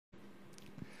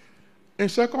In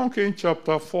 2 Kings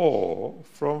chapter 4,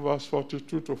 from verse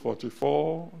 42 to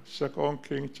 44, 2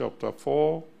 Kings chapter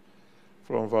 4,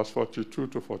 from verse 42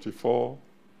 to 44,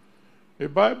 the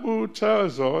Bible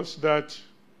tells us that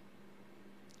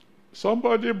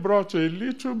somebody brought a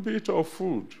little bit of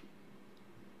food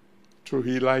to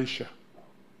Elisha.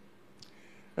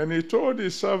 And he told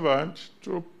his servant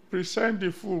to present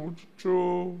the food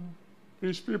to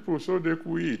his people so they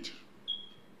could eat.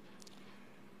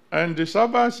 And the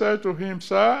servant said to him,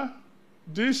 "Sir,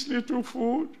 this little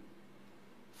food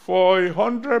for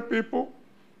 100 people?"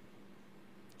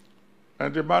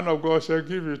 And the man of God said,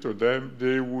 "Give it to them.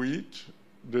 They will eat,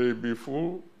 they will be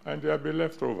full, and there will be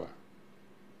left over."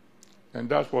 And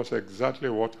that was exactly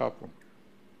what happened.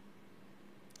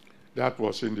 That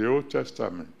was in the Old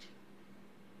Testament.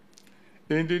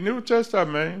 In the New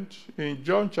Testament, in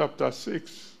John chapter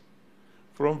 6,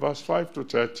 from verse 5 to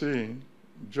 13,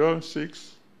 John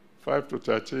 6, 5 to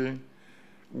 13,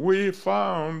 we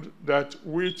found that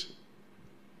with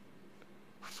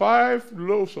 5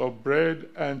 loaves of bread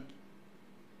and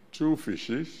 2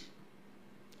 fishes,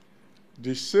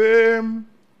 the same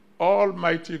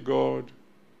Almighty God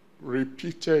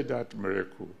repeated that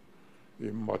miracle.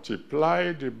 He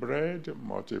multiplied the bread,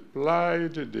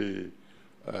 multiplied the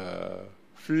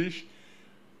fish,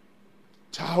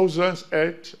 thousands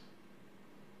ate,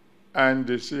 and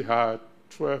they still had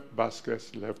 12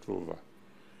 baskets left over.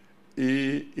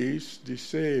 He is the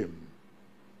same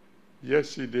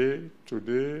yesterday,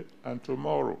 today, and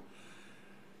tomorrow.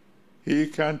 He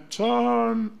can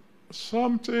turn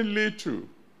something little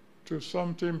to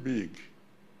something big.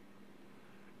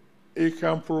 He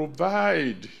can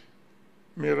provide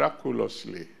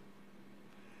miraculously.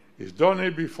 He's done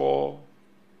it before.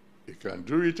 He can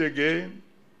do it again.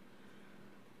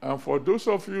 And for those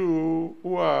of you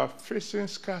who are facing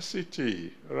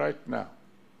scarcity right now,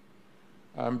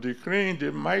 I'm decreeing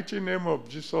the mighty name of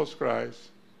Jesus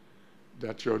Christ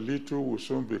that your little will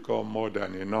soon become more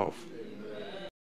than enough.